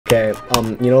Okay,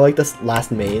 you know, like this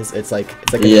last maze, it's like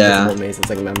an Yeah. invisible maze, it's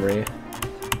like memory.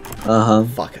 Uh-huh.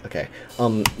 Fuck, okay.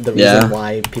 The reason Yeah.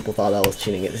 why people thought that was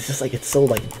cheating, it's just like, it's so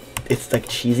like, it's like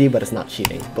cheesy, but it's not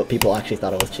cheating. But people actually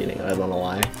thought it was cheating, and I don't know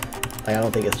why. Like, I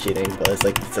don't think it's cheating, but it's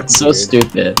like So weird.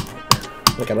 stupid.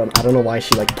 Like, I don't know why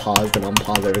she like paused and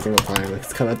unpaused every single time. Like,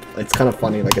 it's kind of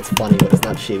funny, like it's funny, but it's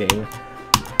not cheating.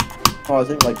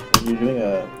 Pausing, like when you're doing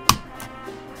a.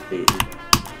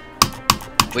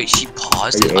 Wait, she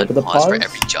paused Are and you able to unpaused for pause?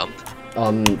 every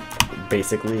jump?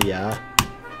 Basically, yeah.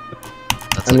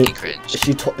 That's I mean, looking cringe.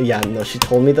 she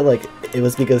told me that like it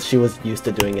was because she was used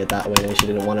to doing it that way and she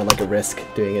didn't want to like risk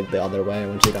doing it the other way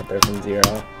when she got there from 0.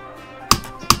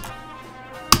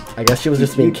 I guess she was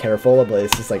just being careful, but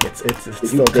it's just like it's Did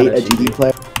still you kind date a of cheesy. GD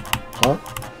player? Huh?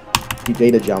 Did you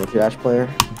date a Geometry Dash player?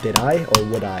 Did I or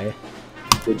would I?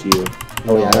 Would you?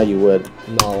 Oh yeah, No. now you would.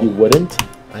 No, You wouldn't?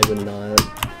 I would not.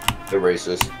 The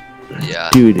racist. Yeah.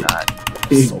 Dude,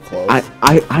 Dude, so close.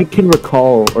 I can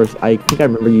recall, or I think I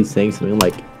remember you saying something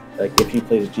like if you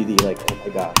played a GD, like, oh my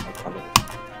god, I'm coming.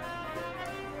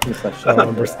 I don't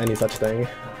remember any such thing.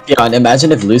 Yeah, and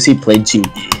imagine if Lucy played GD.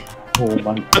 Oh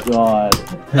my god.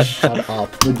 Shut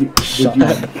up. Would you Shut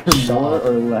like her Shut more up.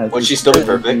 or less? Would she still be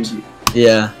perfect?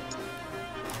 Yeah.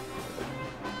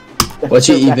 Would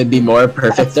she even be more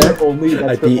perfect That's there? her only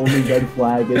red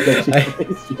flag is that she I-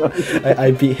 plays Geometry.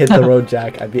 I beat hit the road,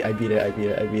 Jack. I beat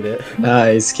it.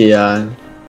 Nice, Kian.